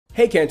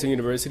Hey Kanto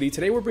University,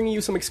 today we're bringing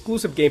you some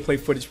exclusive gameplay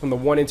footage from the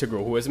one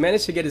integral who has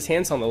managed to get his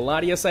hands on the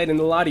Latias site and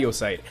the Latios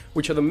site,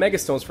 which are the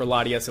megastones for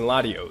Latias and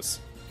Latios.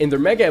 In their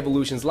mega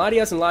evolutions,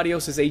 Latias and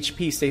Latios'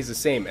 HP stays the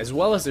same, as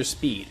well as their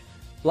speed.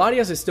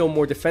 Latias is still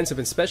more defensive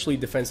and specially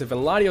defensive,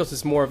 and Latios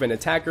is more of an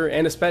attacker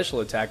and a special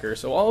attacker,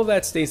 so all of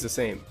that stays the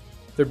same.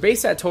 Their base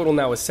stat total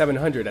now is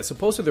 700, as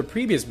opposed to their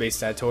previous base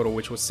stat total,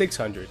 which was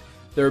 600.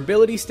 Their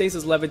ability stays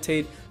as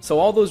Levitate, so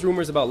all those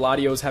rumors about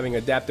Latios having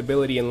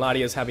adaptability and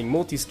Latias having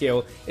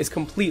multi-scale is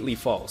completely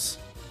false.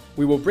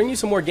 We will bring you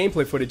some more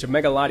gameplay footage of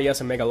Mega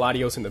Latias and Mega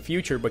Latios in the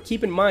future, but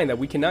keep in mind that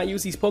we cannot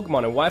use these Pokemon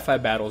in Wi-Fi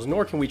battles,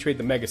 nor can we trade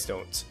the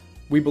Megastones.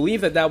 We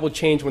believe that will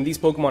change when these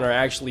Pokemon are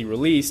actually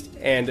released,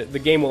 and the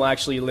game will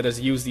actually let us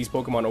use these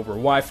Pokemon over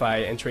Wi-Fi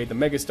and trade the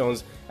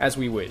Megastones as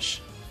we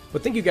wish.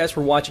 But thank you guys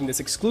for watching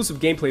this exclusive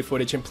gameplay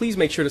footage, and please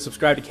make sure to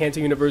subscribe to Kanto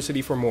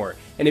University for more.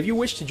 And if you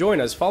wish to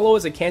join us, follow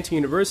us at Kanto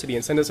University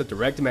and send us a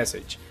direct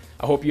message.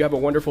 I hope you have a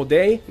wonderful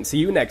day, and see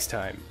you next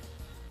time.